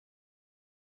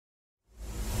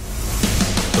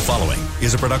The following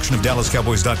is a production of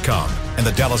DallasCowboys.com and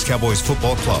the Dallas Cowboys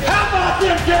Football Club. How about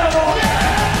them Cowboys?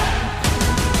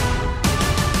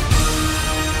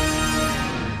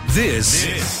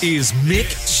 This is Mick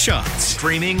Shots,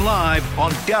 streaming live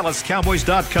on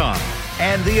DallasCowboys.com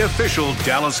and the official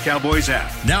Dallas Cowboys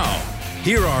app. Now,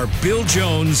 here are Bill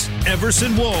Jones,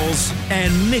 Everson Walls,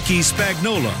 and Mickey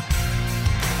Spagnola.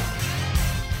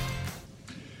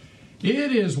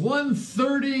 It is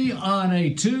 1:30 on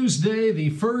a Tuesday, the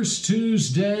first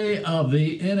Tuesday of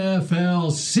the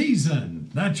NFL season.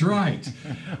 That's right.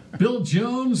 Bill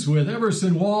Jones with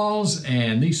Everson Walls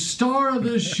and the star of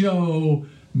this show,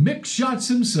 Mick Shots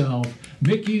himself,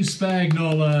 Mickey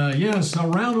Spagnola. Yes, a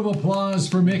round of applause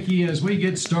for Mickey as we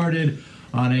get started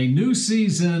on a new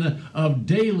season of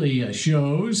daily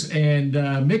shows. And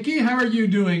Mickey, how are you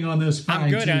doing on this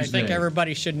fine Tuesday? I'm good. I think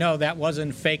everybody should know that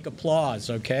wasn't fake applause,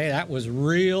 okay? That was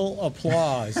real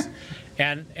applause.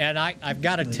 and I've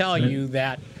got to tell you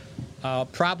that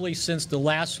probably since the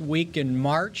last week in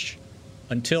March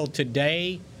until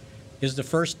today is the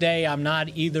first day I'm not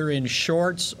either in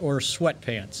shorts or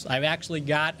sweatpants. I've actually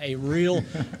got a real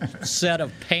set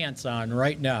of pants on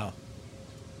right now.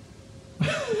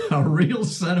 A real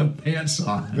set of pants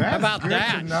on. How about good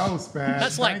that? To know, Spaz.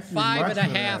 That's like Thank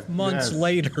you 5.5 months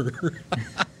later.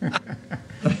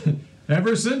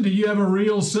 Everson, do you have a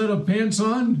real set of pants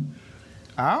on?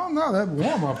 I don't know. That's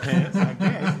warm-up pants, I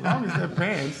guess. As long as they're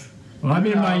pants. Well, I'm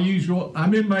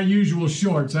in my usual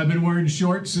shorts. I've been wearing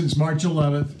shorts since March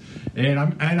 11th, and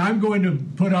I'm going to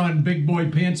put on big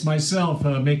boy pants myself,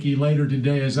 Mickey, later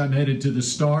today as I'm headed to the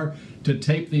Star to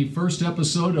tape the first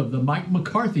episode of the Mike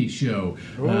McCarthy show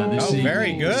this evening.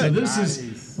 Very good. So this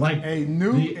is like a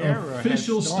new the era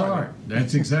official has started. start.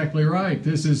 That's exactly right.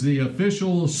 This is the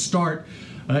official start.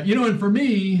 And for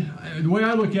me, the way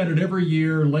I look at it every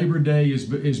year, Labor Day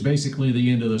is basically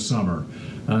the end of the summer.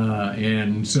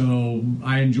 And so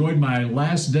I enjoyed my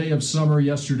last day of summer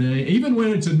yesterday, even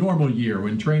when it's a normal year,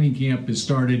 when training camp has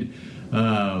started,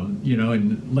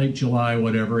 in late July,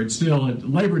 whatever. It's still,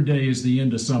 Labor Day is the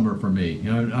end of summer for me.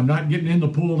 I'm not getting in the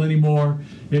pool anymore.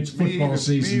 It's football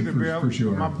season for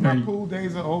sure. My pool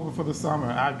days are over for the summer.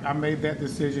 I made that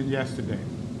decision yesterday.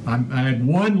 I had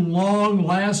one long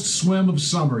last swim of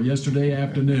summer yesterday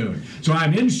afternoon. So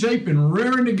I'm in shape and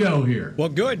raring to go here. Well,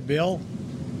 good, Bill.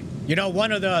 You know,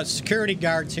 one of the security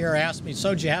guards here asked me,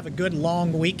 so did you have a good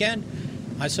long weekend?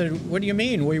 I said, what do you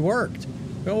mean? We worked.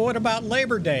 Well, what about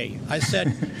Labor Day? I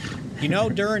said,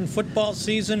 during football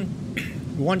season,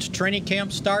 once training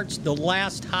camp starts, the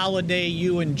last holiday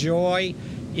you enjoy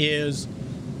is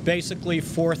basically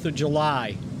 4th of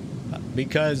July.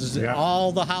 Because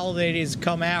all the holidays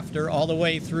come after, all the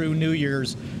way through New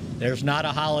Year's. There's not a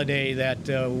holiday that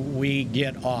we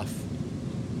get off.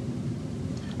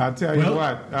 I'll tell you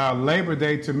what, Labor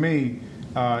Day to me,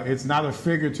 it's not a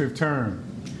figurative term.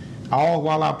 All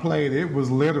while I played, it was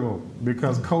literal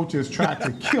because coaches tried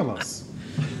to kill us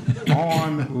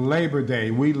on Labor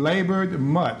Day. We labored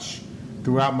much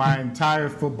throughout my entire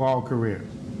football career.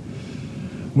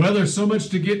 Well, there's so much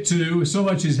to get to. So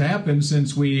much has happened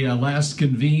since we last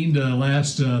convened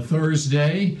last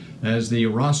Thursday, as the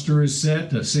roster is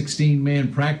set, a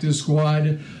 16-man practice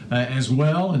squad as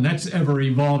well, and that's ever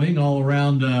evolving all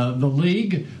around the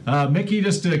league. Mickey,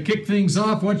 just to kick things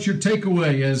off, what's your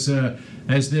takeaway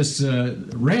as this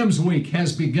Rams week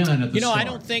has begun at the start? I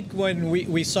don't think when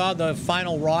we saw the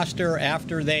final roster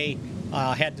after they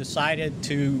had decided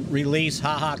to release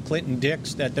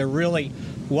Clinton-Dix that there really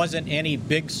wasn't any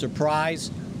big surprise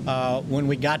when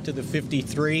we got to the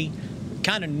 53.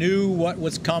 Kind of knew what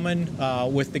was coming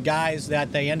with the guys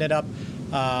that they ended up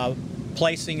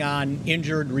placing on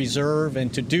injured reserve,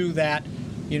 and to do that,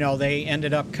 they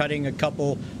ended up cutting a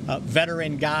couple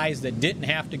veteran guys that didn't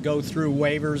have to go through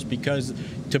waivers, because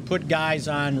to put guys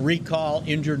on recall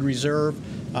injured reserve,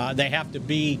 they have to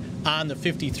be on the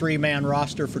 53-man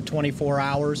roster for 24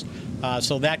 hours.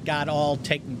 So that got all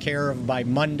taken care of by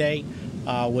Monday.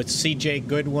 With C.J.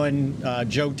 Goodwin,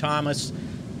 Joe Thomas,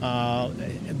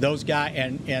 those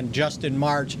guys, and Justin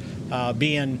March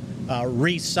being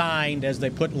re-signed as they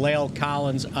put La'el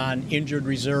Collins on injured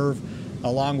reserve,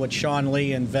 along with Sean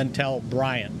Lee and Ventel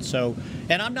Bryant. So,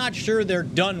 and I'm not sure they're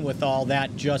done with all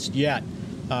that just yet,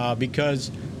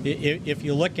 because if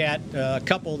you look at a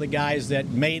couple of the guys that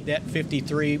made that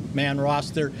 53-man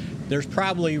roster, there's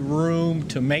probably room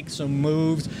to make some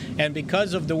moves. And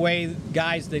because of the way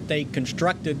guys that they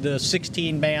constructed the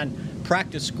 16-man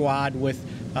practice squad with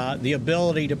the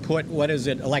ability to put,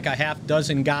 like a half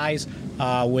dozen guys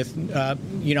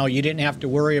you didn't have to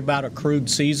worry about accrued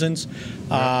seasons,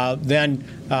 then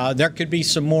there could be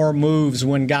some more moves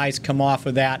when guys come off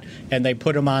of that and they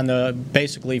put them on the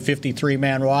basically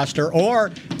 53-man roster, or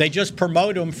they just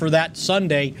promote them for that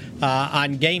Sunday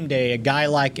on game day. A guy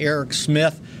like Eric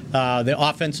Smith, the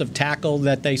offensive tackle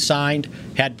that they signed,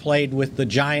 had played with the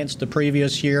Giants the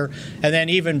previous year. And then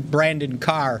even Brandon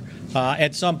Carr,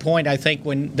 at some point, I think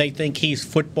when they think he's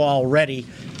football ready,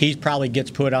 he probably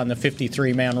gets put on the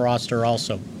 53-man roster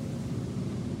also.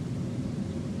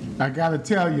 I got to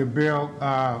tell you, Bill,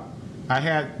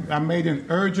 I made an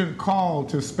urgent call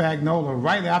to Spagnuolo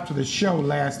right after the show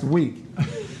last week.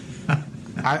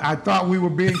 I thought we were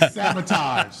being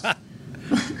sabotaged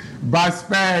by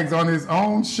Spags on his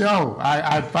own show.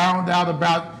 I found out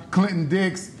about Clinton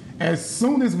Dix as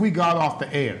soon as we got off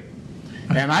the air.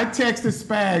 And I texted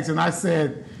Spags and I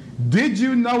said, did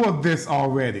you know of this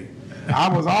already? I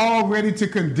was all ready to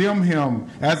condemn him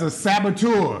as a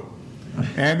saboteur.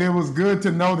 And it was good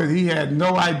to know that he had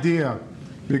no idea,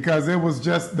 because it was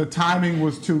just, the timing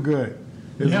was too good.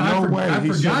 There's no way I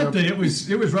forgot that it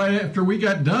was right after we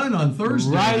got done on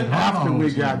Thursday. Right after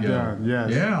we got done, yes.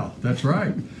 Yeah, that's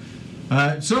right.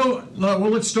 So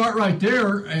let's start right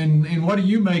there. And what do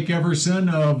you make, Everson,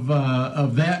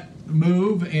 of that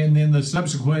move and then the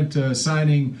subsequent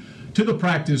signing to the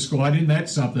practice squad? Isn't that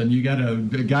something? You got a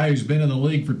guy who's been in the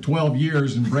league for 12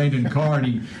 years, and Brandon Carr,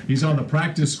 and he's on the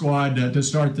practice squad to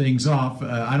start things off.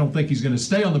 I don't think he's going to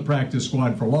stay on the practice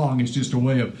squad for long. It's just a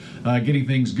way of getting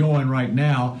things going right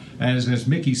now. As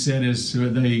Mickey said, as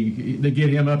they get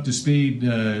him up to speed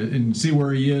and see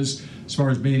where he is as far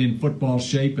as being in football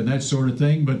shape and that sort of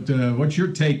thing. But what's your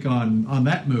take on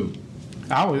that move?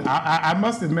 I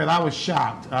must admit I was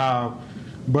shocked.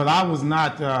 But I was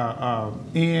not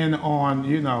in on,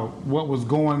 what was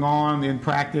going on in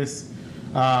practice.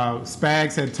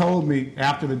 Spags had told me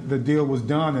after the deal was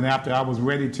done and after I was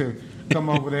ready to come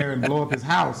over there and blow up his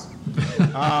house.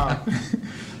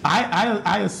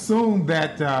 I assumed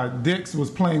that Dix was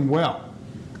playing well.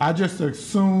 I just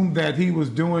assumed that he was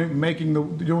doing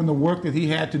the work that he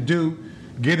had to do,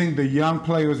 getting the young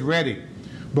players ready.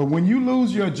 But when you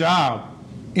lose your job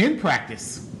in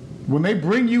practice, when they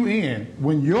bring you in,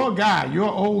 when your guy, your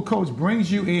old coach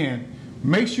brings you in,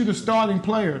 makes you the starting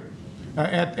player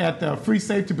at the free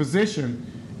safety position,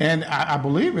 and I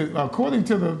believe it, according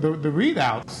to the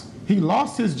readouts, he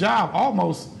lost his job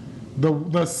almost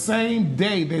the same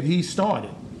day that he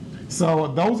started. So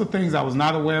those are things I was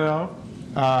not aware of,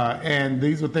 and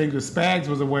these were things that Spags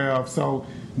was aware of, so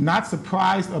not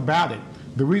surprised about it.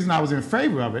 The reason I was in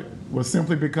favor of it was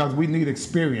simply because we need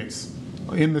experience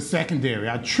in the secondary.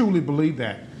 I truly believe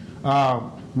that.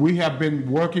 We have been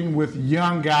working with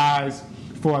young guys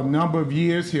for a number of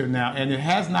years here now, and it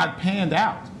has not panned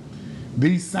out.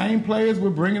 These same players,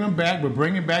 we're bringing them back. We're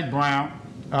bringing back Brown,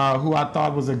 who I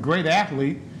thought was a great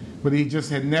athlete, but he just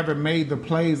had never made the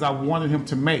plays I wanted him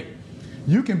to make.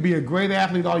 You can be a great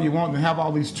athlete all you want and have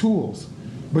all these tools,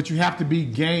 but you have to be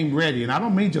game ready. And I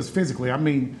don't mean just physically. I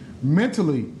mean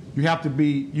mentally. You have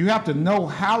to know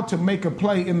how to make a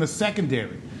play in the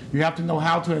secondary. You have to know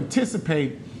how to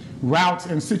anticipate routes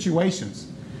and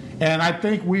situations. And I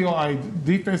think we are a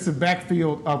defensive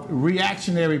backfield of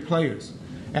reactionary players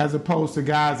as opposed to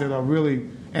guys that are really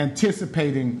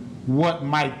anticipating what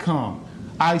might come.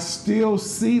 I still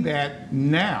see that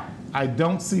now. I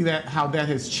don't see that how that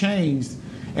has changed.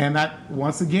 And that,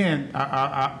 once again,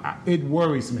 it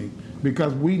worries me,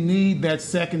 because we need that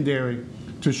secondary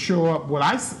to show up what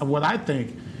I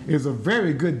think is a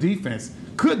very good defense.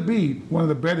 Could be one of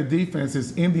the better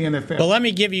defenses in the NFL. Well, let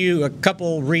me give you a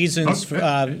couple reasons for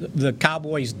the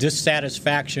Cowboys'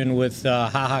 dissatisfaction with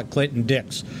Clinton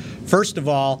Dix. First of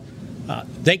all,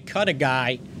 they cut a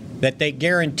guy that they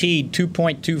guaranteed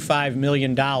 $2.25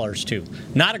 million to.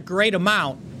 Not a great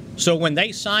amount. So when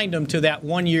they signed him to that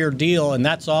one-year deal and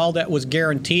that's all that was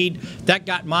guaranteed, that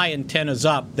got my antennas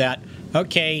up that,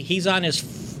 okay, he's on his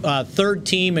third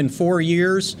team in 4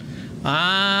 years.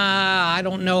 I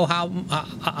don't know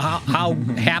how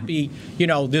happy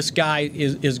this guy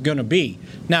is going to be.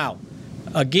 Now,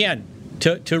 again,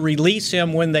 to release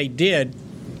him when they did,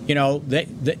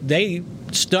 they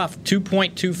stuffed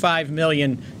 $2.25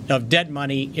 million of dead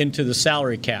money into the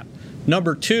salary cap.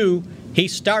 Number two, he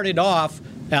started off,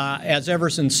 as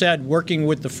Everson said, working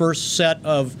with the first set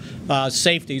of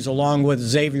safeties along with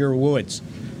Xavier Woods.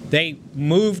 They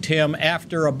moved him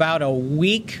after about a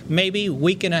week, maybe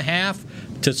week and a half,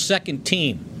 to second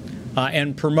team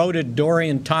and promoted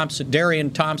Darian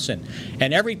Thompson.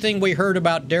 And everything we heard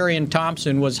about Darian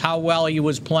Thompson was how well he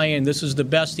was playing. This is the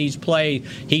best he's played.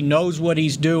 He knows what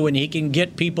he's doing. He can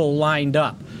get people lined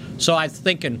up. So I was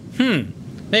thinking,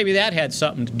 maybe that had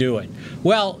something to do with it.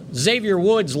 Well, Xavier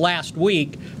Woods last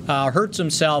week hurts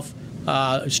himself,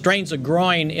 strains a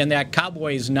groin in that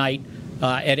Cowboys night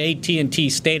at AT&T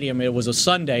Stadium. It was a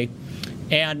Sunday.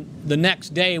 And the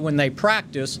next day when they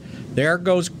practice, there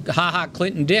goes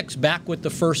Clinton Dix back with the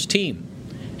first team.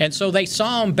 And so they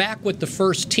saw him back with the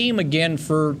first team again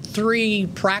for 3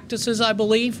 practices, I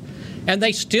believe, and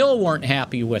they still weren't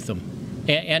happy with him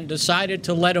and decided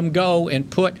to let him go and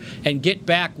get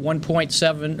back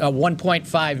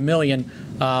 $1.5 million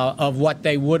of what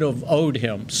they would have owed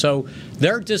him. So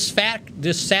their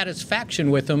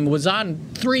dissatisfaction with him was on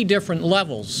 3 different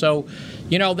levels. So,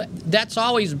 that's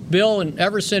always, Bill and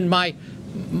Everson, my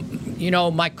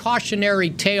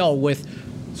cautionary tale with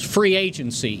free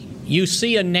agency. You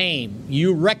see a name,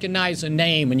 you recognize a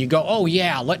name, and you go, oh,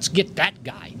 yeah, let's get that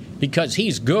guy because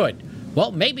he's good.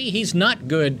 Well, maybe he's not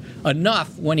good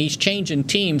enough when he's changing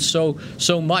teams so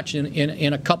much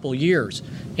in a couple years.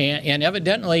 And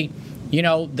evidently,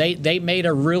 they made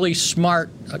a really smart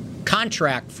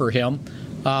contract for him.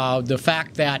 The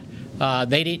fact that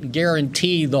they didn't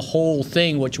guarantee the whole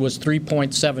thing, which was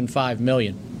 $3.75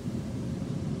 million.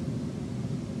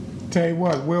 Tell you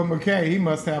what, Will McKay, he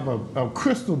must have a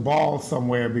crystal ball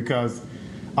somewhere, because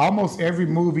almost every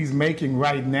move he's making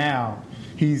right now,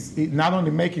 he's not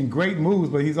only making great moves,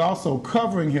 but he's also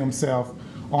covering himself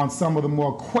on some of the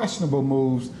more questionable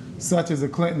moves, such as a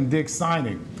Clinton Dix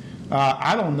signing.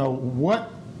 I don't know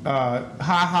what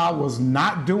was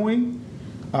not doing.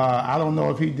 I don't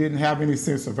know if he didn't have any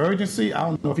sense of urgency. I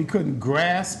don't know if he couldn't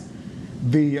grasp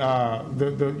the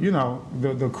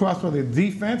crust of the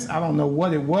defense. I don't know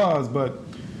what it was, but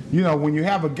when you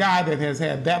have a guy that has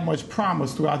had that much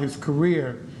promise throughout his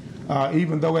career,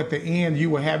 even though at the end you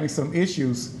were having some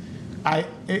issues, I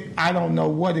don't know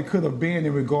what it could have been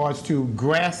in regards to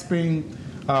grasping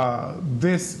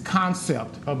this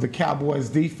concept of the Cowboys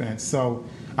defense. So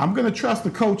I'm going to trust the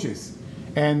coaches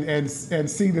and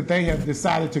see that they have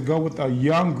decided to go with a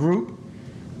young group.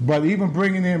 But even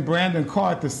bringing in Brandon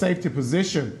Carr at the safety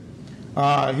position,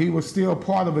 he was still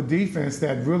part of a defense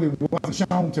that really wasn't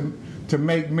shown to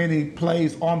make many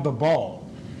plays on the ball.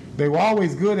 They were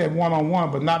always good at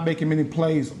one-on-one, but not making many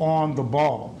plays on the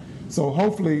ball. So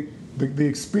hopefully the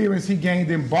experience he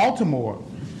gained in Baltimore,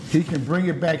 he can bring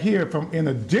it back here in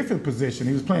a different position.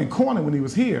 He was playing corner when he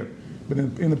was here, but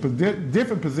in a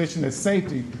different position as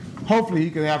safety. Hopefully he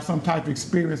could have some type of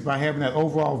experience by having that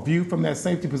overall view from that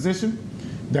safety position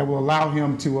that will allow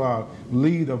him to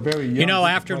lead a very young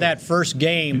after player. That first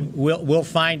game, we'll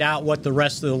find out what the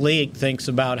rest of the league thinks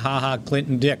about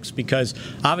Clinton Dix, because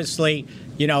obviously,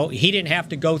 he didn't have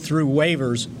to go through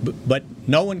waivers, but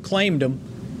no one claimed him.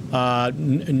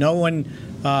 No one,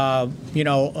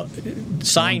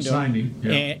 signed him.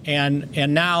 Yeah.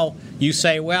 And now you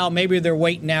say, well, maybe they're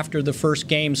waiting after the first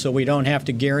game, so we don't have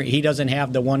to guarantee. He doesn't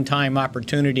have the one-time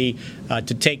opportunity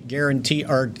to take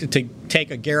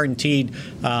a guaranteed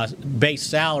base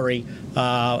salary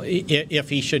if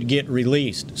he should get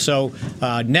released. So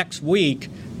next week,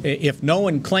 if no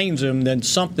one claims him, then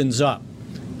something's up.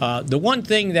 The one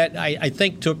thing that I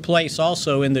think took place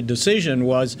also in the decision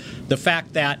was the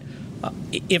fact that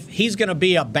if he's going to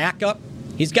be a backup,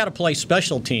 he's got to play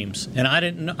special teams. And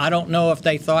I don't know if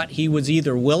they thought he was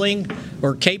either willing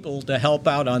or capable to help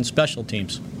out on special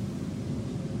teams.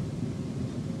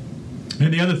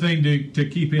 And the other thing to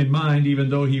keep in mind, even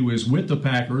though he was with the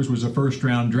Packers, was a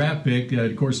first-round draft pick.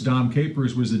 Of course, Dom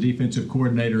Capers was the defensive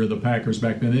coordinator of the Packers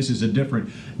back then. This is a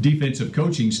different defensive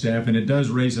coaching staff, and it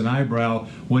does raise an eyebrow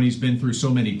when he's been through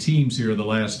so many teams here the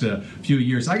last few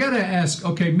years. I got to ask,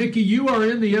 okay, Mickey, you are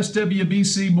in the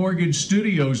SWBC Mortgage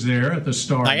Studios there at the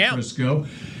Star in Frisco.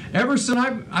 Everson,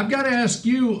 I've got to ask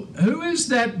you, who is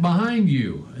that behind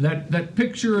you? That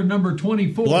picture of number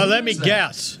 24? Well, let me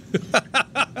guess.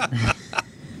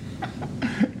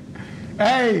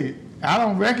 Hey, I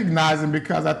don't recognize him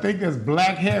because I think there's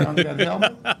black hair on that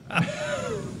helmet.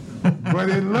 But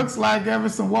it looks like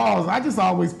Everson Walls. I just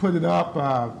always put it up.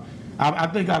 I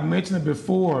think I've mentioned it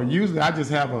before. Usually I just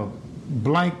have a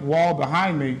blank wall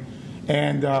behind me.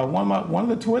 And one of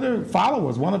our Twitter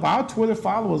followers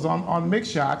on Mick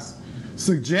Shots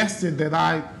suggested that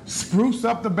I spruce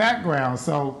up the background.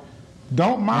 So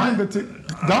don't mind the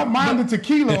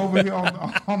tequila over here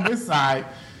on this side.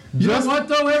 You know what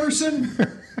though, Everson?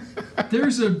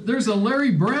 There's a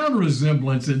Larry Brown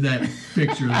resemblance in that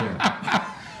picture there.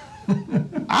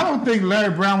 I don't think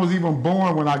Larry Brown was even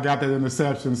born when I got that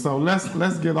interception. So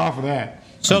let's get off of that.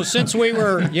 So since we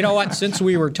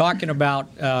were talking about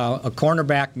a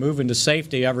cornerback moving to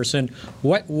safety, Everson,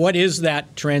 what is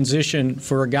that transition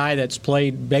for a guy that's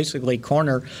played basically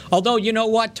corner? Although, you know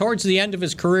what, towards the end of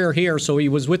his career here, so he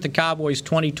was with the Cowboys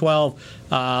 2012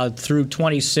 through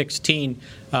 2016,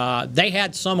 they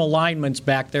had some alignments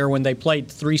back there when they played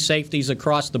three safeties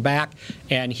across the back,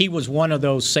 and he was one of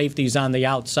those safeties on the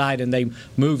outside, and they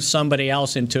moved somebody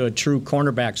else into a true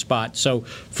cornerback spot. So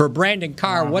for Brandon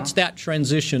Carr, what's that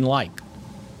transition like?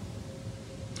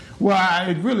 Well,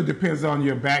 it really depends on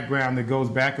your background that goes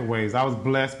back a ways. I was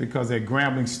blessed because at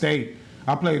Grambling State,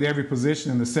 I played every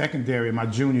position in the secondary in my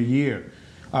junior year.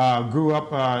 Grew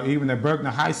up even at Berkner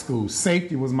High School.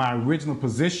 Safety was my original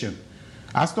position.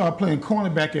 I started playing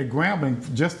cornerback at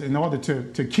Grambling just in order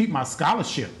to keep my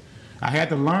scholarship. I had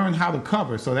to learn how to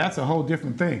cover, so that's a whole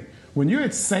different thing. When you're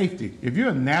at safety, if you're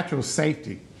a natural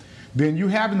safety, then you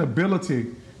have an ability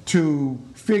to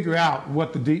figure out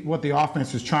what the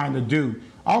offense is trying to do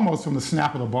almost from the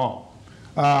snap of the ball.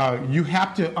 You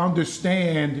have to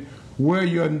understand where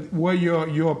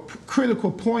your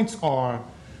critical points are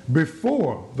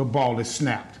before the ball is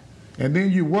snapped. And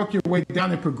then you work your way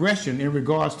down in progression in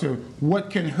regards to what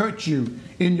can hurt you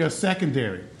in your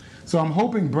secondary. So I'm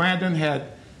hoping Brandon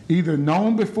had either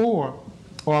known before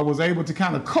or was able to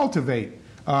kind of cultivate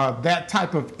that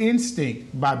type of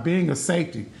instinct by being a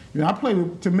safety. You know, I played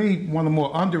with, to me, one of the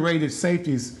more underrated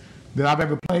safeties that I've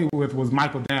ever played with was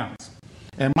Michael Downs.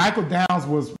 And Michael Downs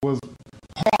was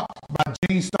hawked by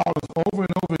Gene Stallers over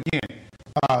and over again.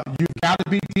 You've got to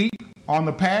be deep on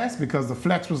the pass because the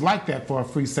flex was like that for a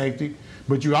free safety,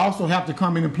 but you also have to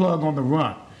come in and plug on the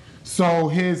run. So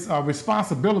his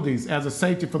responsibilities as a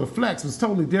safety for the flex was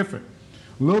totally different.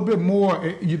 A little bit more,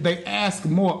 they ask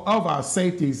more of our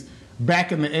safeties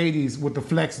back in the 80s with the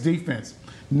flex defense.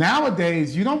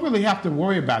 Nowadays, you don't really have to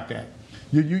worry about that.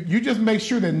 You just make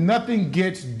sure that nothing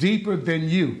gets deeper than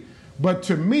you. But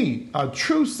to me, a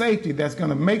true safety that's going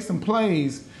to make some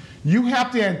plays, you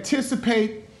have to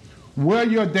anticipate where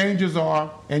your dangers are,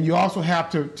 and you also have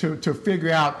to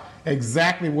figure out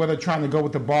exactly where they're trying to go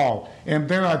with the ball. And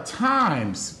there are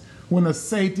times when a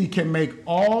safety can make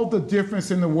all the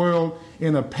difference in the world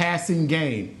in a passing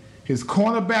game. His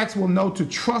cornerbacks will know to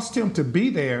trust him to be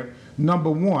there,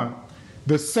 number one.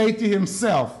 The safety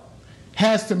himself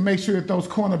has to make sure that those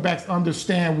cornerbacks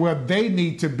understand where they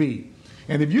need to be.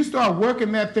 And if you start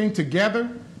working that thing together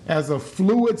as a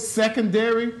fluid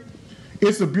secondary,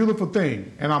 it's a beautiful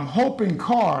thing. And I'm hoping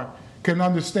Carr can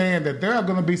understand that there are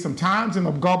going to be some times in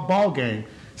the ball game,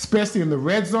 especially in the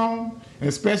red zone, and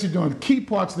especially during key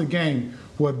parts of the game,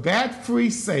 where that free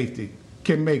safety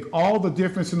can make all the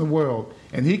difference in the world,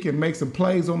 and he can make some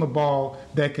plays on the ball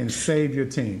that can save your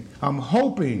team. I'm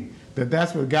hoping that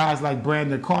that's what guys like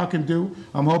Brandon Carr can do.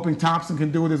 I'm hoping Thompson can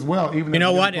do it as well. Even you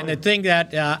know what? And the thing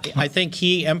that I think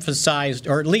he emphasized,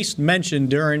 or at least mentioned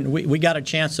during, we got a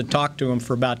chance to talk to him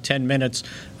for about 10 minutes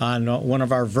on one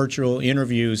of our virtual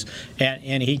interviews,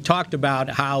 and he talked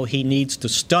about how he needs to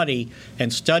study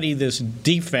this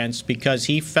defense because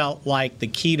he felt like the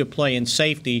key to playing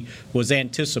safety was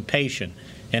anticipation.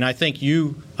 And I think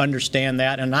you understand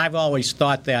that, and I've always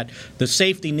thought that the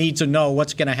safety needs to know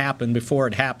what's going to happen before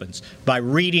it happens by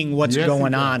reading what's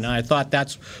going on. And I thought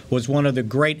that was one of the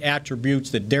great attributes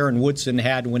that Darren Woodson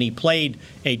had when he played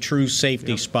a true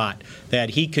safety spot, that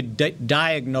he could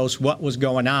diagnose what was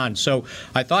going on. So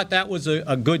I thought that was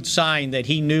a good sign that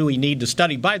he knew he needed to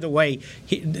study. By the way,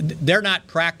 they're not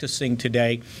practicing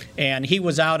today, and he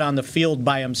was out on the field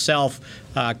by himself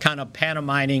kind of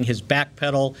pantomiming his back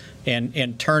pedal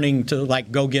and turning to,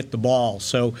 like, go get the ball.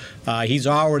 So he's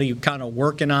already kind of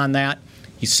working on that.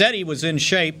 He said he was in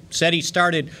shape, said he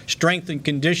started strength and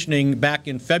conditioning back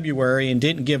in February and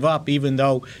didn't give up even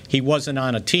though he wasn't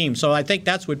on a team. So I think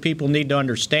that's what people need to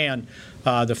understand,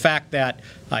 the fact that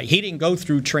he didn't go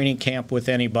through training camp with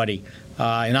anybody.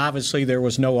 And obviously there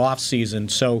was no off season.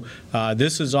 So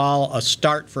this is all a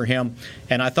start for him.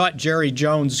 And I thought Jerry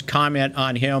Jones' comment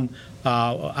on him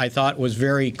I thought was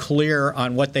very clear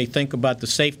on what they think about the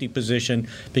safety position,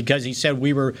 because he said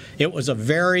it was a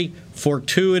very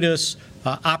fortuitous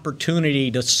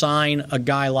opportunity to sign a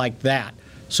guy like that.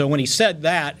 So when he said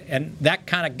that, and that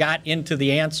kind of got into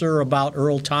the answer about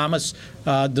Earl Thomas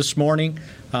this morning,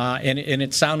 and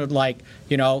it sounded like,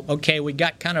 okay, we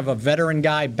got kind of a veteran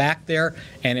guy back there,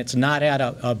 and it's not at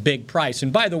a big price.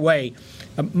 And by the way,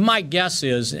 my guess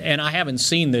is, and I haven't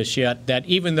seen this yet, that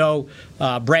even though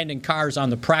Brandon Carr's on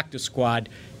the practice squad,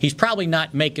 he's probably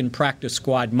not making practice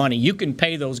squad money. You can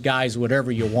pay those guys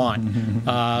whatever you want.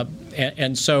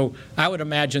 And so I would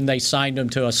imagine they signed him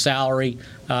to a salary,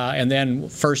 and then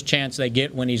first chance they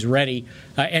get when he's ready.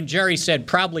 And Jerry said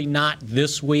probably not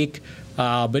this week,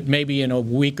 but maybe in a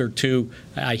week or two,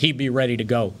 he'd be ready to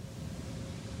go.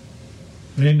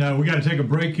 And we got to take a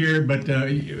break here, but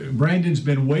Brandon's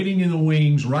been waiting in the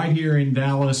wings right here in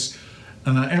Dallas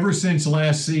ever since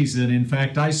last season. In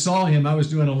fact, I saw him. I was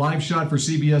doing a live shot for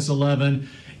CBS 11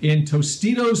 in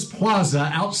Tostitos Plaza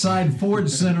outside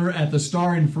Ford Center at the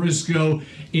Star in Frisco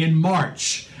in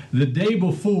March, the day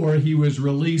before he was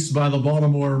released by the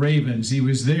Baltimore Ravens. He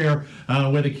was there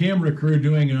with a camera crew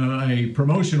doing a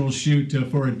promotional shoot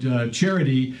for a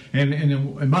charity.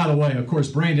 And by the way, of course,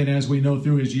 Brandon, as we know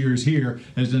through his years here,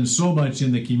 has done so much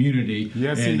in the community.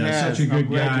 Yes, and, he has. Such a good I'm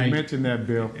glad guy. You mentioned that,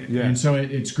 Bill. Yeah. And so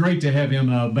it's great to have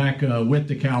him back with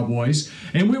the Cowboys.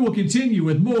 And we will continue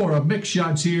with more of Mick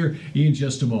Shots here in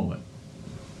just a moment.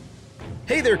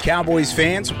 Hey there, Cowboys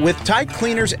fans. With Tide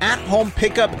Cleaners at-home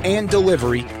pickup and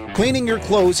delivery, cleaning your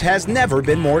clothes has never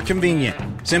been more convenient.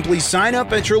 Simply sign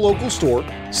up at your local store,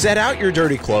 set out your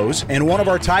dirty clothes, and one of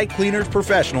our Tide Cleaners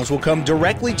professionals will come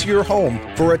directly to your home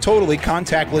for a totally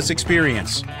contactless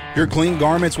experience. Your clean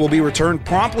garments will be returned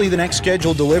promptly the next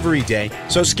scheduled delivery day,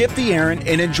 so skip the errand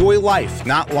and enjoy life,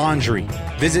 not laundry.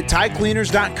 Visit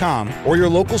TideCleaners.com or your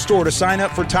local store to sign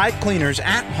up for Tide Cleaners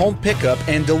at-home pickup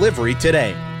and delivery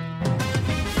today.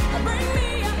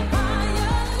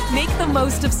 Make the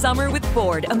most of summer with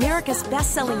Ford, America's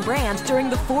best-selling brand, during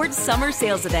the Ford Summer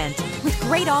Sales Event. With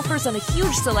great offers on a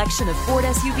huge selection of Ford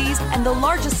SUVs and the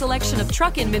largest selection of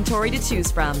truck inventory to choose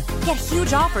from. Get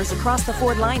huge offers across the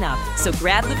Ford lineup. So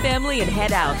grab the family and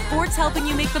head out. Ford's helping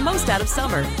you make the most out of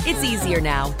summer. It's easier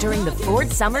now during the Ford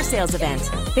Summer Sales Event.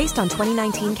 Based on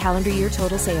 2019 calendar year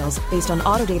total sales. Based on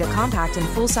Autodata compact and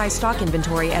full-size stock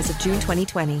inventory as of June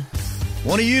 2020.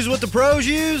 Want to use what the pros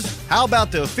use? How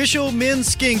about the official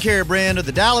men's skincare brand of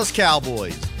the Dallas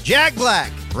Cowboys, Jack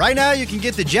Black? Right now you can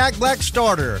get the Jack Black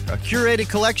Starter, a curated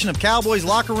collection of Cowboys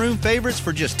locker room favorites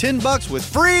for just $10 with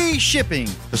free shipping.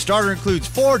 The starter includes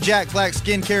 4 Jack Black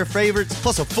skincare favorites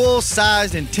plus a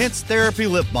full-sized intense therapy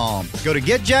lip balm. Go to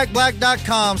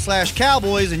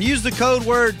getjackblack.com/Cowboys and use the code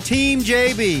word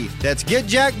TEAMJB. That's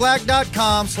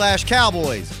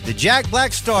getjackblack.com/Cowboys. The Jack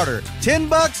Black Starter,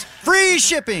 $10, free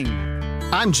shipping.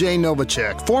 I'm Jay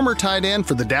Novacek, former tight end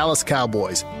for the Dallas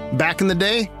Cowboys. Back in the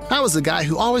day, I was the guy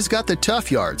who always got the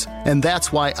tough yards, and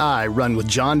that's why I run with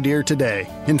John Deere today.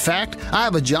 In fact, I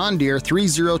have a John Deere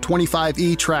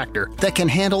 3025E tractor that can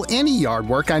handle any yard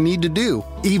work I need to do,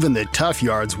 even the tough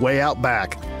yards way out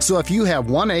back. So if you have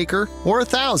 1 acre or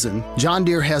 1,000, John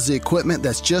Deere has the equipment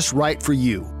that's just right for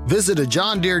you. Visit a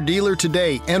John Deere dealer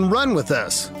today and run with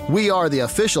us. We are the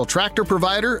official tractor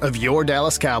provider of your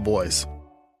Dallas Cowboys.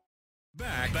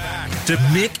 Back to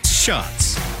Mick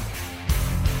Shots.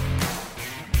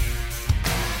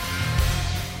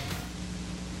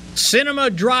 Cinema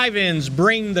drive-ins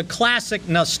bring the classic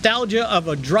nostalgia of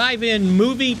a drive-in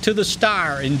movie to the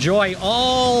Star. Enjoy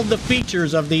all the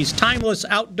features of these timeless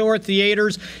outdoor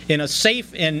theaters in a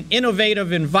safe and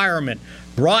innovative environment,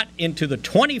 brought into the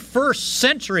 21st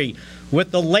century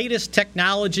with the latest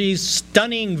technologies,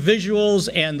 stunning visuals,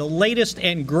 and the latest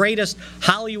and greatest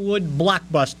Hollywood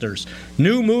blockbusters.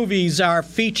 New movies are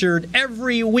featured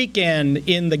every weekend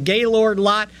in the Gaylord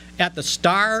lot at the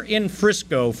Star in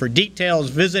Frisco. For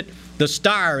details, visit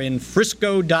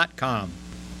thestarinfrisco.com.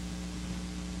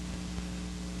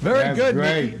 Very That's good,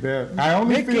 great. Mickey. I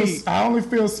only Mickey.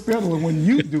 feel spittle when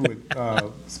you do it,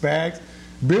 Spags.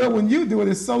 Bill, when you do it,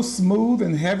 it's so smooth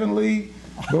and heavenly.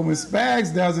 But when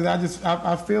Spags does it,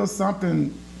 I feel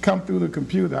something come through the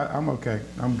computer. I'm okay.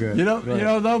 I'm good. You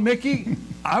know, though, Mickey,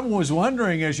 I was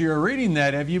wondering as you were reading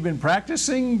that, have you been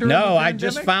practicing during the No, I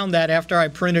pandemic? just found that after I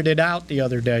printed it out the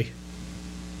other day.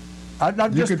 I'm You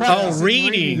just could practicing tell.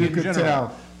 Reading. You in could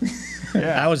general. tell.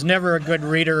 I was never a good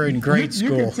reader in grade You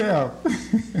school. could tell.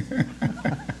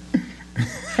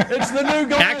 It's the new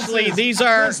glasses. Actually, these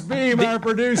are Chris Beam, our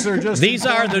producer. Just these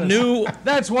are the informed us. new.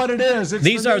 That's what it is. It's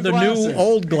These are the glasses. new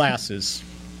old glasses.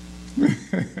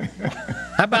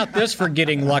 How about this for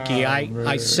getting lucky?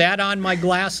 I sat on my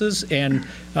glasses and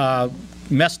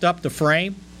messed up the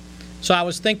frame. So I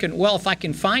was thinking, well, if I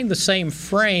can find the same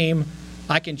frame,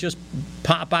 I can just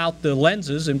pop out the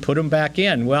lenses and put them back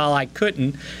in. Well, I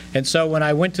couldn't. And so when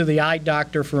I went to the eye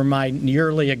doctor for my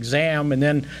yearly exam and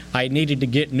then I needed to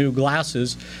get new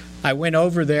glasses, I went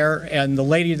over there and the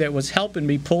lady that was helping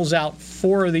me pulls out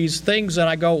 4 of these things and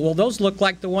I go, well, those look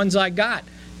like the ones I got.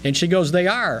 And she goes, they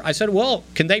are. I said, well,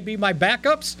 can they be my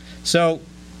backups? So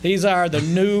these are the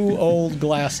new old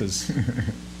glasses.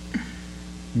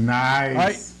 Nice. All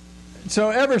right. So,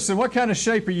 Everson, what kind of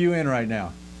shape are you in right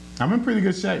now? I'm in pretty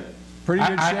good shape. Pretty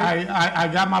good shape? I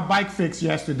got my bike fixed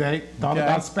yesterday. Thought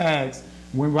about Spags.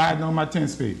 Went riding on my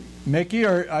 10-speed. Mickey,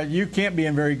 you can't be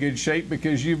in very good shape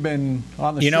because you've been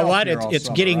on the shelf. You know what? It's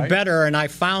summer, getting right? better, and I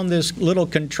found this little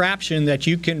contraption that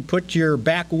you can put your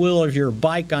back wheel of your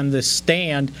bike on this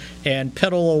stand and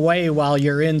pedal away while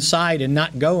you're inside and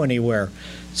not go anywhere.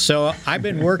 So I've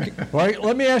been working. Well,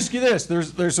 let me ask you this.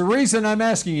 There's a reason I'm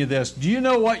asking you this. Do you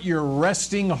know what your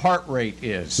resting heart rate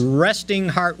is? Resting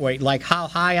heart rate, like how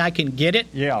high I can get it?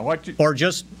 Yeah. Or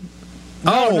just...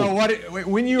 No,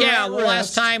 when you were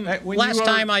last time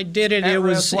I did it, it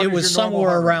was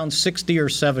somewhere around 60 or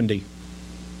 70.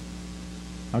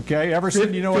 Okay,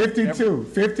 Everson, you know what?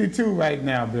 52 right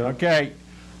now, Bill. Okay,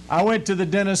 I went to the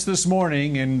dentist this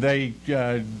morning and they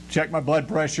checked my blood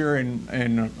pressure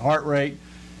and heart rate,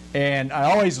 and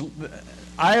I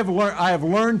have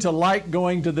learned to like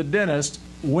going to the dentist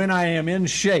when I am in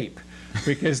shape,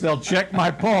 because they'll check my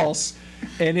pulse.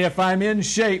 And if I'm in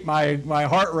shape, my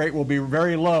heart rate will be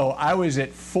very low. I was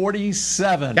at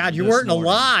 47. God, you weren't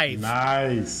alive.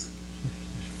 Nice.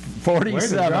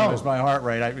 47 is my heart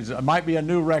rate. It might be a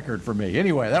new record for me.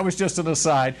 Anyway, that was just an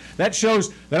aside. That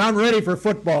shows that I'm ready for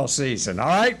football season, all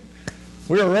right?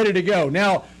 We are ready to go.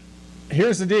 Now,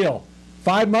 here's the deal.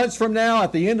 5 months from now,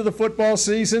 at the end of the football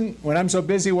season, when I'm so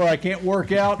busy where I can't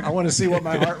work out, I want to see what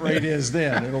my heart rate is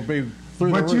then. It'll be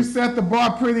through the roof. But you set the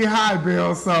bar pretty high,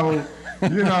 Bill, so...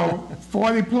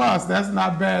 40 plus, that's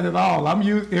not bad at all.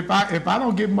 If I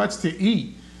don't get much to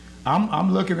eat,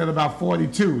 I'm looking at about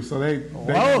 42. So they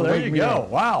there you go. Up.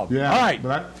 Wow. Yeah. All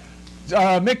right.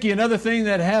 Mickey, another thing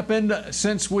that happened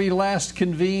since we last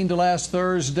convened last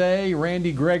Thursday,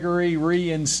 Randy Gregory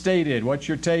reinstated. What's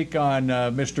your take on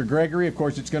Mr. Gregory? Of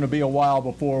course, it's going to be a while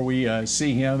before we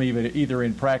see him either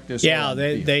in practice. Yeah,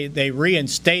 they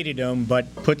reinstated him,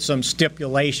 but put some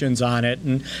stipulations on it,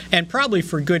 and probably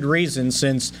for good reason,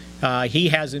 since he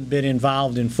hasn't been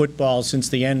involved in football since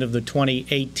the end of the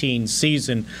 2018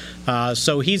 season.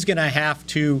 So he's going to have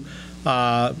to.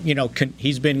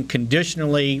 He's been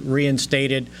conditionally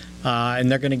reinstated,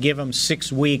 and they're going to give him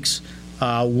 6 weeks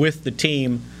with the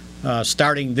team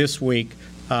starting this week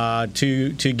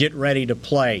to get ready to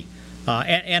play.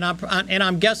 And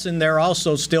I'm guessing they're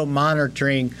also still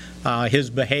monitoring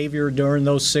his behavior during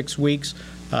those 6 weeks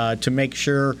to make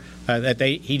sure that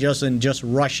he doesn't just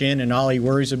rush in and all he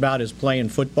worries about is playing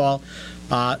football.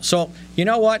 So you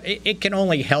know what? It can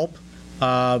only help.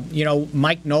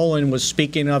 Mike Nolan was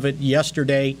speaking of it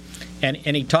yesterday, and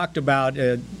he talked about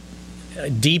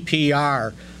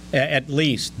DPR, at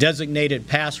least, designated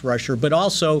pass rusher, but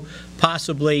also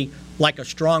possibly like a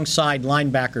strong side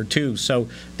linebacker, too. So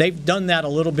they've done that a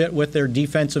little bit with their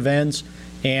defensive ends,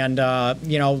 and,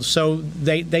 so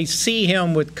they see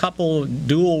him with a couple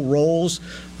dual roles.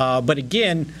 But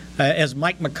again, as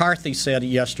Mike McCarthy said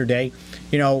yesterday,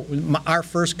 our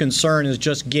first concern is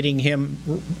just getting him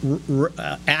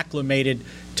acclimated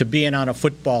to being on a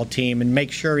football team and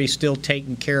make sure he's still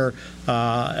taking care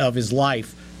of his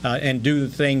life and do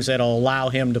the things that will allow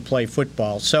him to play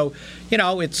football. So,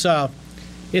 it's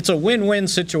a win-win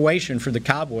situation for the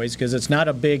Cowboys because it's not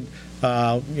a big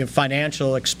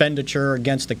financial expenditure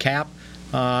against the cap.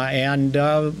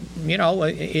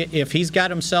 If he's got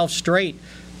himself straight,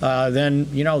 then,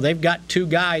 they've got two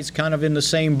guys kind of in the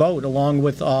same boat along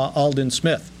with Aldon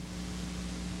Smith.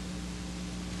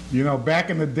 Back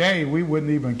in the day, we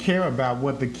wouldn't even care about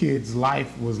what the kid's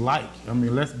life was like. I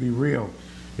mean, let's be real.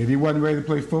 If he wasn't ready to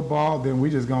play football, then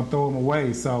we're just going to throw him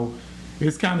away. So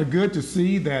it's kind of good to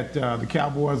see that the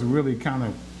Cowboys are really kind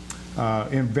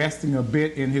of investing a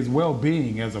bit in his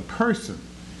well-being as a person,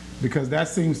 because that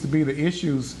seems to be the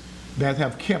issues that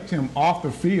have kept him off the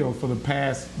field for the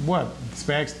past,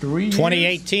 Spags, 3 years?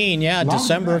 2018, yeah.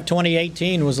 December of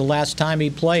 2018 was the last time he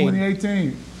played.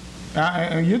 2018.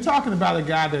 And you're talking about a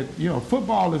guy that,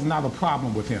 football is not a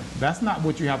problem with him. That's not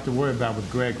what you have to worry about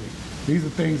with Gregory. These are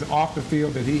things off the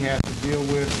field that he has to deal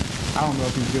with. I don't know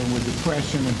if he's dealing with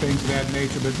depression and things of that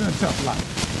nature, but it's been a tough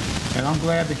life. And I'm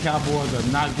glad the Cowboys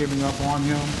are not giving up on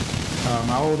him.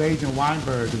 My old agent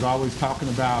Weinberg is always talking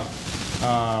about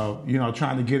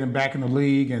trying to get him back in the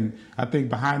league. And I think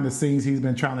behind the scenes, he's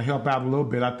been trying to help out a little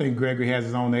bit. I think Gregory has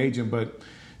his own agent, but,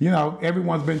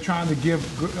 everyone's been trying to give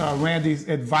Randy's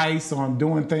advice on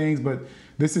doing things, but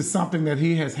this is something that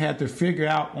he has had to figure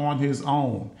out on his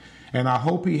own. And I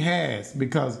hope he has,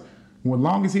 because as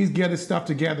long as he's getting stuff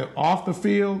together off the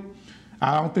field,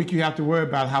 I don't think you have to worry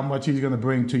about how much he's going to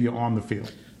bring to you on the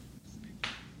field.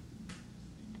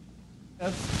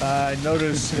 I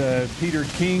noticed Peter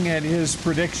King and his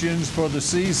predictions for the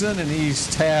season, and he's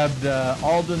tabbed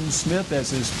Alden Smith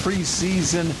as his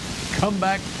preseason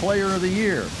comeback player of the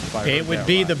year. It would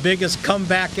be the biggest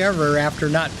comeback ever after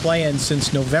not playing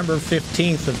since November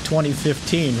 15th of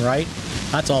 2015, right?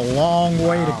 That's a long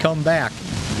way to come back.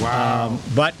 Wow.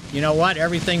 But you know what?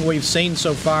 Everything we've seen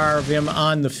so far of him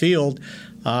on the field,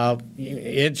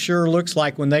 it sure looks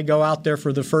like when they go out there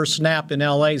for the first snap in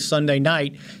L.A. Sunday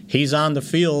night, he's on the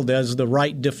field as the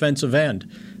right defensive end.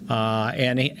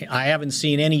 I haven't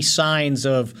seen any signs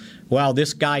of, well,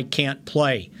 this guy can't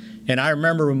play. And I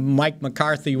remember when Mike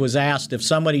McCarthy was asked if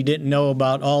somebody didn't know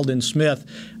about Alden Smith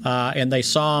and they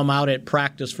saw him out at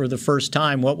practice for the first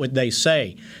time, what would they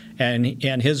say?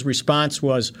 And his response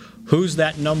was, who's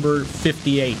that number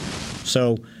 58?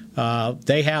 So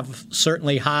they have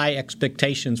certainly high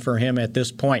expectations for him at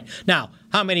this point. Now,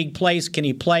 how many plays can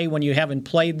he play when you haven't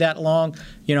played that long?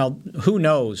 You know, who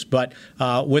knows? But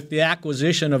with the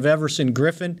acquisition of Everson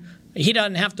Griffin, he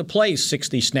doesn't have to play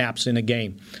 60 snaps in a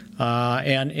game.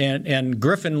 And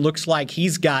Griffin looks like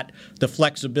he's got the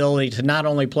flexibility to not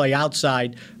only play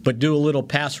outside, but do a little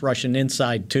pass rushing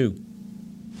inside too.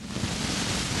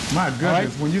 My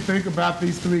goodness, when you think about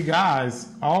these three guys,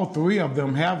 all three of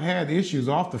them have had issues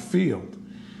off the field.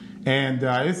 And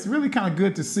it's really kind of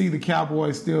good to see the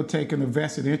Cowboys still taking a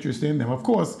vested interest in them. Of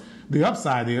course, the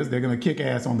upside is they're going to kick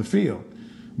ass on the field.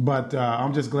 But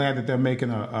I'm just glad that they're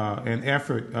making an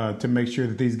effort to make sure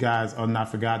that these guys are not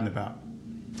forgotten about.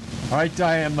 All right,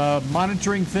 I am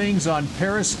monitoring things on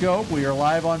Periscope. We are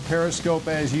live on Periscope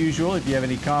as usual. If you have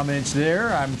any comments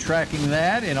there, I'm tracking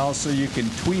that. And also you can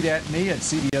tweet at me at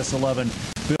CBS11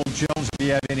 Bill Jones if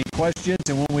you have any questions.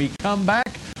 And when we come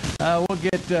back, we'll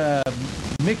get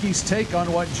Mickey's take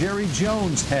on what Jerry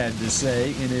Jones had to say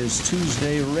in his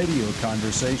Tuesday radio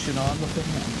conversation on the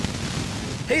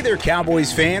Fan. Hey there,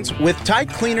 Cowboys fans. With Tide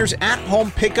Cleaners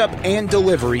at-home pickup and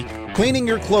delivery, cleaning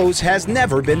your clothes has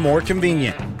never been more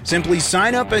convenient. Simply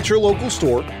sign up at your local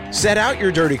store, set out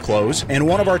your dirty clothes, and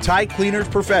one of our Tide Cleaners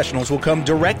professionals will come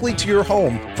directly to your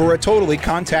home for a totally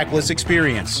contactless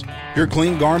experience. Your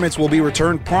clean garments will be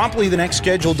returned promptly the next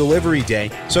scheduled delivery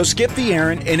day, so skip the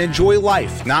errand and enjoy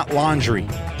life, not laundry.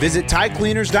 Visit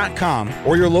TideCleaners.com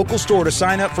or your local store to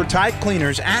sign up for Tide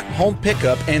Cleaners at-home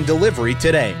pickup and delivery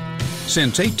today.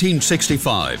 Since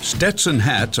 1865, Stetson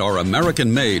hats are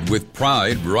American-made with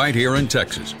pride right here in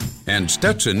Texas. And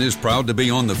Stetson is proud to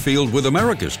be on the field with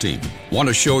America's team. Want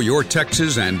to show your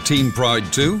Texas and team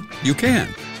pride too? You can.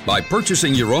 By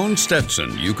purchasing your own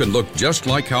Stetson, you can look just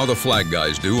like how the flag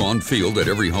guys do on field at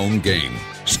every home game.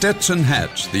 Stetson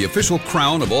hats, the official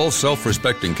crown of all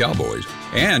self-respecting Cowboys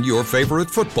and your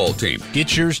favorite football team.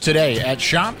 Get yours today at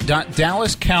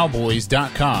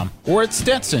shop.dallascowboys.com or at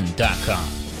stetson.com.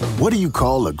 What do you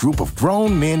call a group of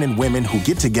grown men and women who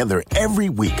get together every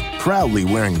week, proudly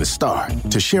wearing the star,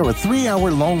 to share a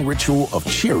 3-hour-long ritual of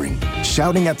cheering,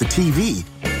 shouting at the TV,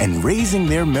 and raising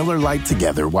their Miller Lite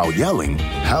together while yelling,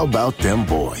 "How about them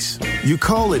boys?" You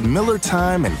call it Miller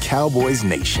Time and Cowboys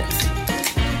Nation.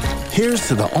 Here's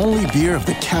to the only beer of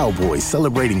the Cowboys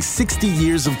celebrating 60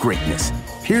 years of greatness.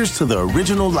 Here's to the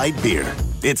original light beer.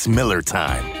 It's Miller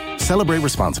Time. Celebrate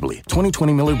responsibly.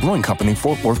 2020 Miller Brewing Company,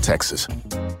 Fort Worth, Texas.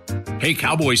 Hey,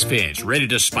 Cowboys fans, ready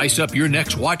to spice up your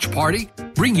next watch party?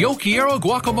 Bring Yo Quiero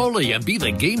guacamole and be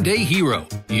the game day hero.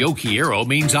 Yo Quiero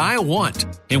means I want,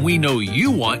 and we know you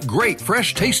want great,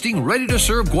 fresh-tasting,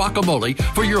 ready-to-serve guacamole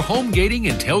for your home gating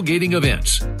and tailgating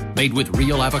events. Made with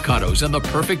real avocados and the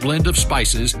perfect blend of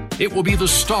spices, it will be the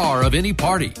star of any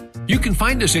party. You can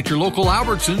find us at your local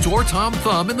Albertsons or Tom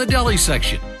Thumb in the deli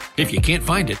section. If you can't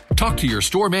find it, talk to your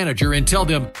store manager and tell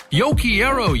them, Yo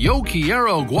Quiero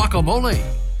guacamole.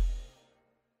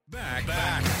 Back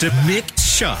to Mick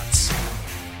Shots.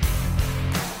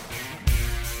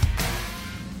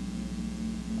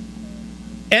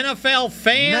 NFL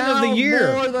Fan of the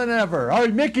Year. More than ever. All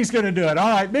right, Mickey's going to do it. All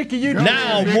right, Mickey, you do it.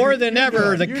 Now, more than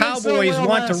ever, the Cowboys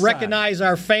want to recognize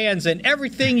our fans and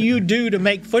everything you do to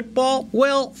make football,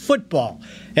 well, football.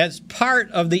 As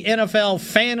part of the NFL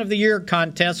Fan of the Year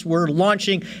contest, we're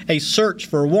launching a search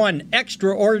for one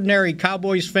extraordinary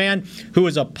Cowboys fan who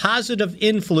is a positive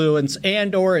influence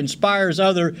and or inspires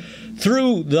others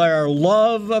through their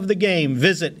love of the game.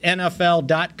 Visit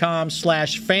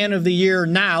NFL.com/fan of the year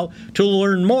now to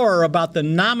learn more about the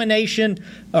nomination,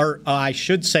 or I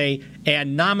should say,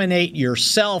 and nominate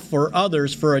yourself or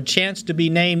others for a chance to be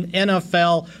named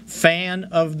NFL Fan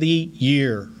of the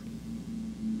Year.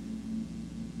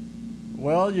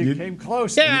 Well, you came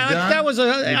close. Yeah, that was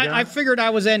I figured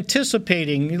I was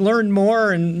anticipating. Learn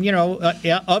more, and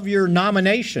of your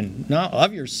nomination, not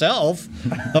of yourself.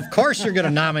 Of course, you're going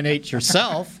to nominate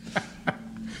yourself.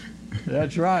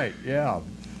 That's right. Yeah.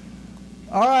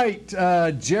 All right.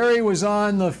 Jerry was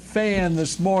on the Fan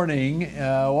this morning.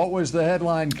 What was the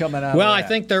headline coming out? Well, of that? I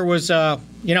think there was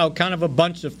kind of a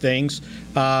bunch of things.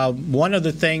 One of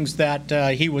the things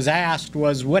that he was asked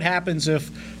was, what happens if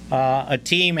a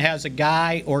team has a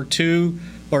guy or two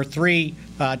or three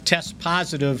test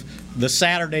positive the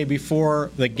Saturday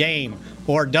before the game,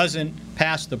 or doesn't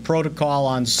pass the protocol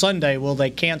on Sunday? Will they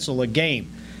cancel a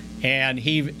game? And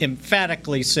he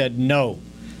emphatically said no.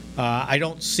 I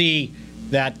don't see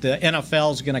that the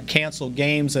NFL is going to cancel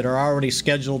games that are already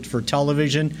scheduled for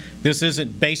television. This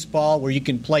isn't baseball where you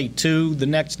can play two the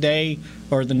next day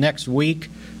or the next week.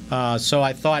 So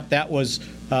I thought that was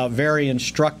very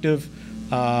instructive.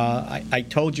 I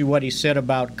told you what he said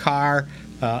about Carr,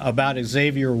 about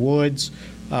Xavier Woods.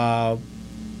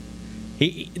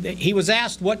 He was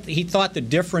asked what he thought the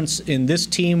difference in this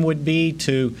team would be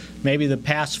to maybe the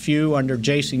past few under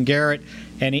Jason Garrett,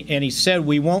 and he said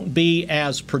we won't be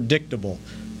as predictable.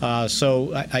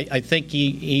 So I think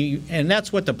he and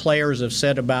that's what the players have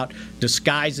said about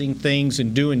disguising things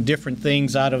and doing different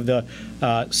things out of the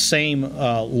same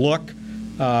look.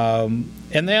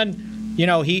 And then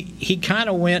he kind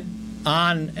of went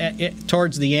on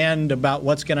towards the end about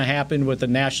what's going to happen with the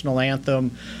national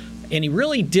anthem. And he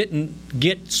really didn't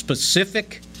get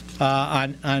specific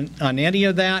on any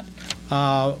of that,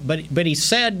 but he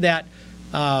said that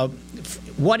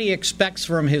what he expects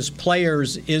from his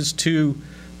players is to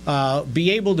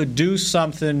be able to do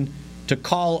something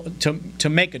to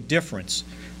make a difference.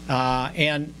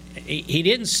 And he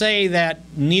didn't say that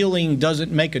kneeling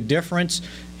doesn't make a difference,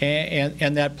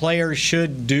 and that players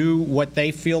should do what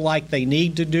they feel like they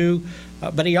need to do.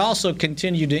 But he also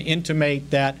continued to intimate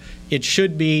that it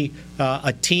should be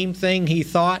a team thing, he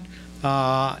thought.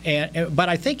 But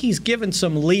I think he's given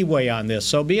some leeway on this.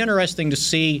 So it'll be interesting to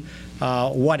see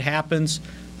what happens.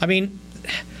 I mean,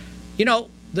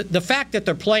 the fact that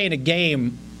they're playing a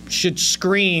game should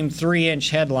scream 3-inch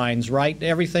headlines, right?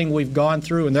 Everything we've gone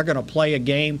through, and they're going to play a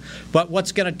game. But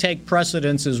what's going to take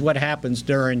precedence is what happens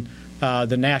during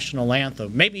the national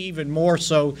anthem, maybe even more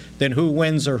so than who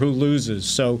wins or who loses.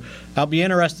 So I'll be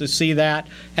interested to see that.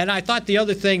 And I thought the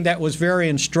other thing that was very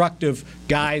instructive,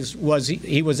 guys, was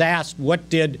he was asked what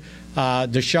did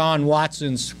Deshaun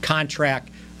Watson's contract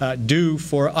do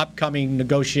for upcoming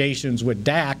negotiations with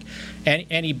Dak,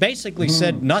 and he basically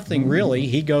said nothing really.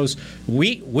 He goes,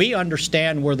 we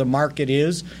understand where the market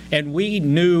is, and we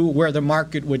knew where the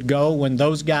market would go when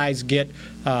those guys get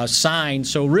signed,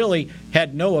 so really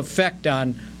had no effect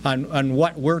on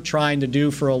what we're trying to do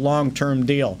for a long-term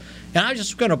deal. And I'm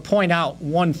just going to point out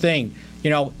one thing.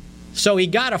 So he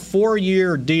got a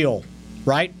 4-year deal,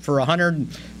 right, for 100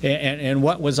 and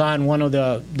what was on one of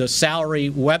the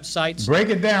salary websites. Break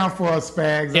it down for us,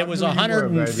 Spags. It was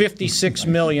 $156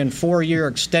 million 4-year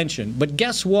extension. But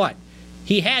guess what?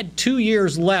 He had 2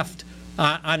 years left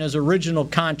on his original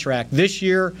contract this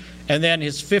year, and then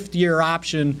his 5th-year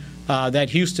option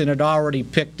that Houston had already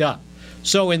picked up.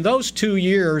 So in those 2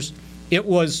 years, it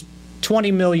was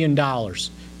 $20 million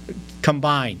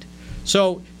combined.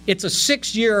 So it's a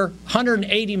 6-year,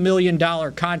 $180 million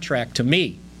contract to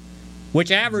me, which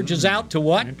averages out to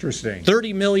what? Interesting.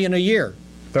 $30 million a year.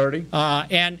 30.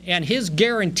 And his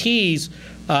guarantees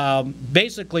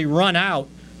basically run out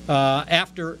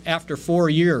after 4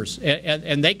 years,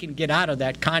 and they can get out of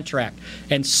that contract.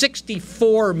 And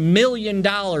 $64 million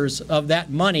of that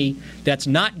money that's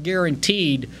not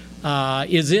guaranteed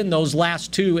is in those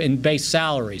last two in base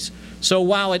salaries. So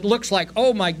while it looks like,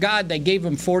 oh my God, they gave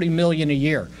him $40 million a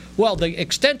year. Well, the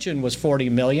extension was $40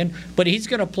 million, but he's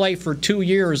going to play for 2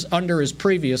 years under his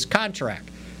previous contract.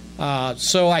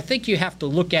 So I think you have to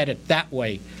look at it that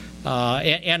way,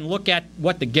 and look at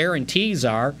what the guarantees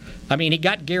are. I mean, he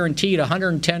got guaranteed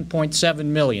 $110.7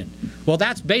 million. Well,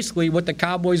 that's basically what the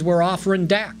Cowboys were offering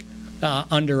Dak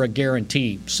under a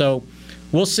guarantee. So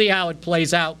we'll see how it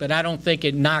plays out, but I don't think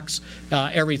it knocks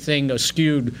everything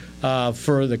askewed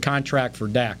for the contract for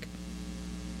Dak.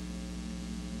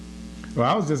 Well,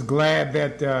 I was just glad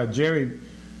that Jerry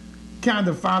kind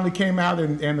of finally came out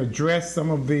and addressed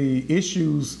some of the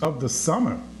issues of the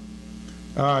summer.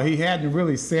 He hadn't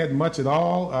really said much at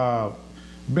all.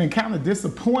 Been kind of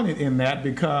disappointed in that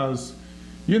because,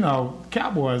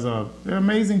 Cowboys are an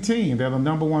amazing team. They're the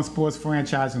 #1 sports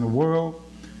franchise in the world.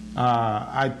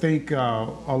 I think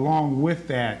along with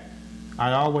that,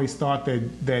 I always thought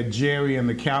that Jerry and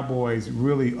the Cowboys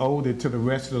really owed it to the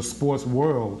rest of the sports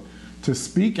world to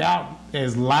speak out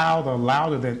as loud or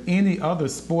louder than any other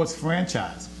sports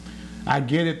franchise. I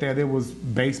get it that it was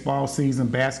baseball season,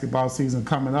 basketball season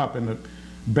coming up, and the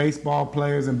baseball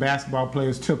players and basketball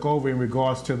players took over in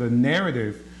regards to the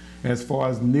narrative as far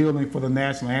as kneeling for the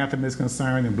national anthem is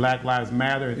concerned, and Black Lives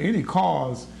Matter, and any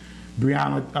cause,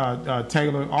 Breonna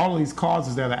Taylor, all of these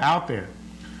causes that are out there.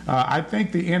 I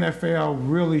think the NFL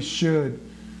really should,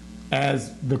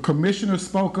 as the commissioner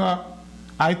spoke up,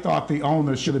 I thought the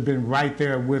owner should have been right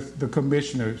there with the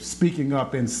commissioner speaking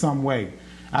up in some way.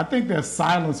 I think their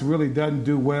silence really doesn't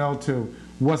do well to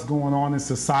what's going on in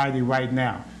society right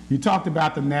now. You talked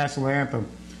about the national anthem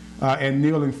and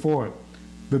kneeling for it.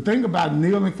 The thing about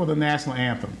kneeling for the national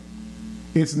anthem,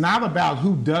 it's not about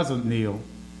who doesn't kneel,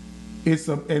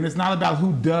 and it's not about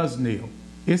who does kneel.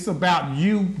 It's about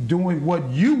you doing what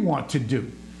you want to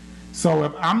do. So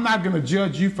if I'm not going to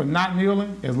judge you for not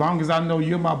kneeling, as long as I know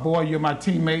you're my boy, you're my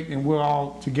teammate, and we're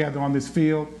all together on this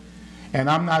field, and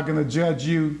I'm not going to judge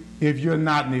you if you're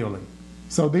not kneeling.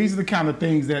 So these are the kind of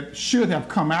things that should have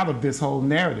come out of this whole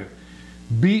narrative.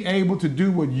 Be able to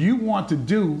do what you want to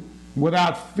do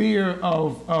without fear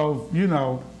of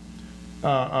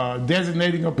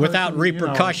designating a person. Without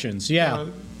repercussions,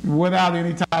 without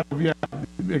any type of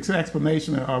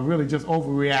explanation or really just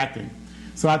overreacting.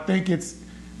 So I think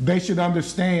they should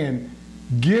understand,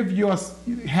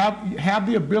 have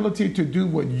the ability to do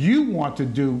what you want to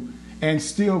do and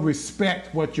still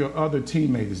respect what your other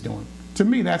teammate is doing. To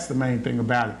me, that's the main thing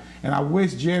about it. And I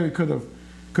wish Jerry could have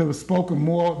spoken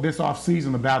more this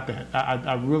offseason about that.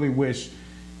 I really wish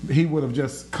he would have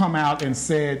just come out and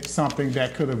said something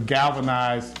that could have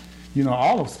galvanized,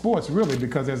 all of sports really,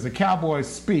 because as the Cowboys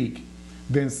speak,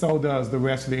 then so does the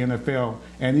rest of the NFL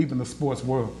and even the sports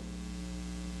world.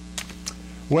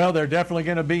 Well, they're definitely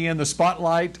going to be in the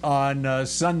spotlight on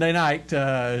Sunday night.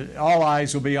 All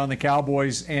eyes will be on the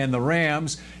Cowboys and the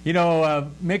Rams.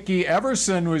 Mickey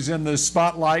Everson was in the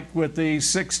spotlight with the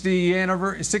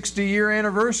 60-year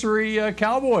anniversary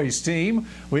Cowboys team.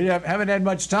 We haven't had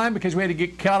much time because we had to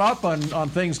get caught up on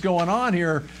things going on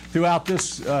here throughout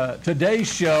this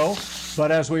today's show. But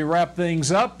as we wrap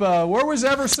things up, where was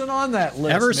Everson on that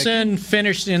list? Everson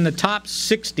finished in the top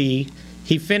 60.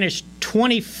 He finished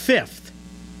 25th.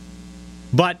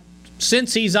 But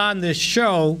since he's on this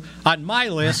show, on my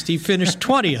list, he finished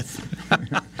 20th.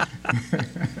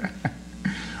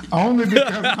 Only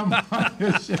because I'm on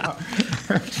this show.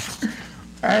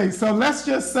 Hey, so let's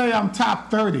just say I'm top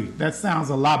 30. That sounds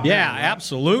a lot better. Yeah, right?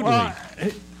 Absolutely. Well,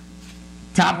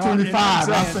 top 25.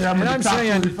 I'll say I'm in the top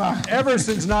 25.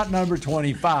 Everson's not number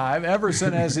 25.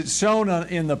 Everson, as it's shown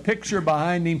in the picture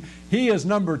behind him, he is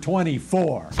number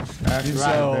 24. That's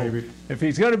right, baby. If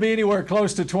he's going to be anywhere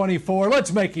close to 24,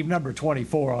 let's make him number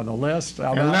 24 on the list.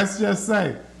 And let's just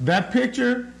say, that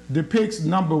picture depicts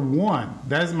number 1.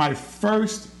 That is my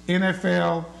first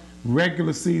NFL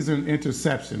regular season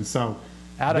interception. So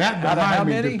that behind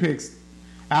me depicts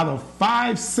out of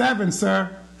 5-7,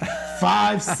 sir.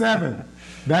 5-7.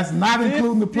 That's not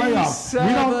including the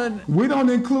playoffs. We don't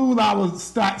include our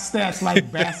stats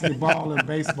like basketball and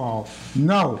baseball.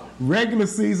 No, regular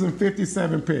season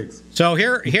 57 picks. So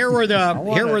here were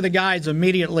the guys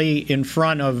immediately in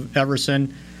front of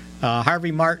Everson.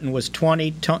 Harvey Martin was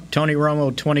 20, Tony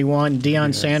Romo 21,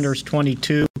 Deion Sanders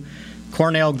 22,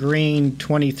 Cornell Green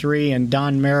 23, and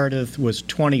Don Meredith was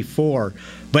 24.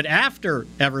 But after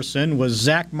Everson was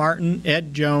Zach Martin,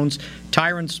 Ed Jones,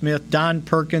 Tyron Smith, Don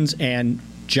Perkins, and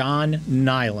John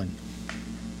Nyland.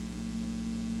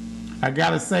 I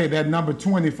got to say that number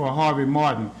 20 for Harvey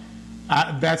Martin,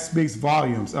 that speaks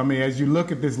volumes. I mean, as you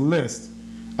look at this list,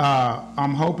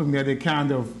 I'm hoping that it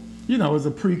kind of, is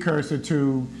a precursor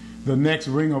to the next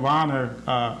Ring of Honor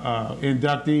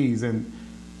inductees. And,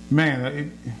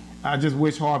 man, I just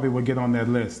wish Harvey would get on that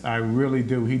list. I really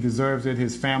do. He deserves it.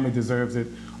 His family deserves it.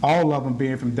 All of them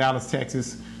being from Dallas,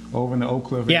 Texas, over in the Oak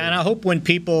Cliff area. Yeah, and I hope when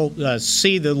people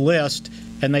see the list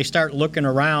and they start looking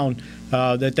around,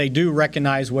 that they do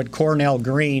recognize what Cornell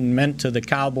Green meant to the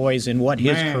Cowboys and what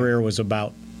his career was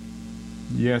about.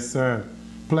 Yes, sir.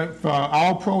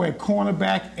 All-Pro at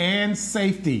cornerback and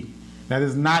safety. That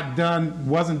is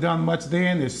wasn't done much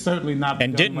then. It's certainly not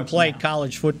done much now. And didn't play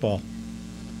college football.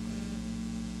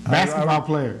 Basketball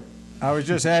player. I was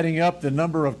just adding up the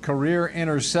number of career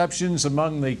interceptions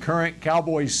among the current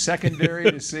Cowboys secondary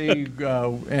to see,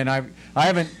 and I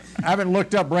haven't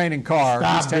looked up Brandon Carr.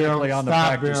 He's technically on the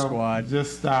practice squad.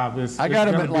 Just stop. I got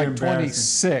him at like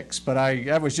 26, but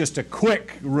that was just a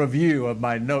quick review of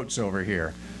my notes over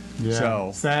here. Yeah.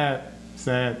 So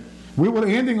sad. We were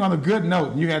ending on a good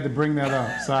note, and you had to bring that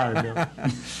up. Sorry, Bill.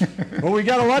 Well, we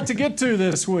got a lot to get to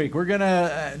this week. We're going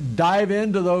to dive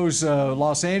into those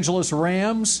Los Angeles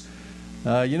Rams.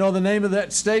 You know the name of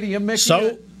that stadium,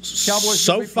 Mick?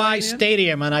 SoFi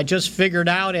Stadium, and I just figured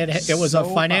out it was a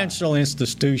financial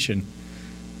institution.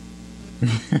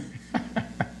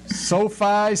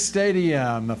 SoFi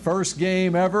Stadium, the first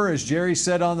game ever, as Jerry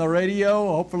said on the radio.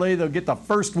 Hopefully they'll get the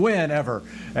first win ever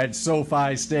at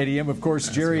SoFi Stadium. Of course,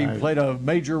 Jerry played a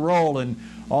major role in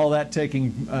all that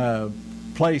taking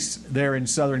place there in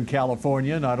Southern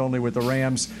California, not only with the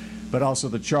Rams, but also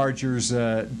the Chargers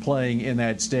playing in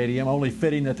that stadium. Only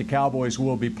fitting that the Cowboys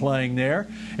will be playing there.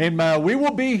 And we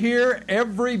will be here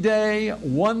every day,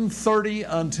 1:30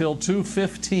 until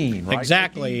 2:15, right?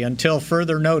 Exactly, Mickey? Until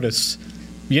further notice.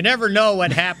 You never know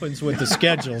what happens with the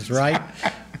schedules, right?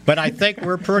 But I think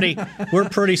we're pretty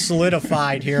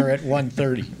solidified here at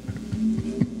 1:30.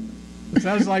 It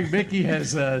sounds like Mickey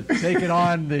has taken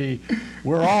on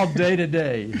we're all day to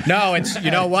day. No, it's, you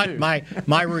know what? My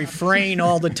refrain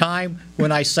all the time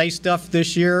when I say stuff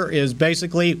this year is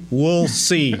basically, we'll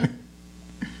see.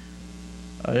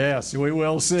 Yes, we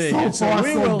will see. So far,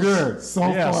 so good. So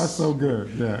far, so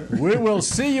good. Yeah. We will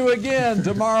see you again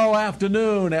tomorrow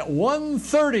afternoon at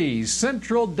 1:30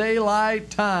 Central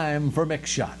Daylight Time for Mick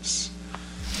Shots.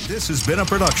 This has been a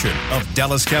production of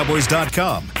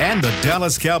DallasCowboys.com and the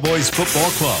Dallas Cowboys Football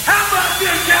Club.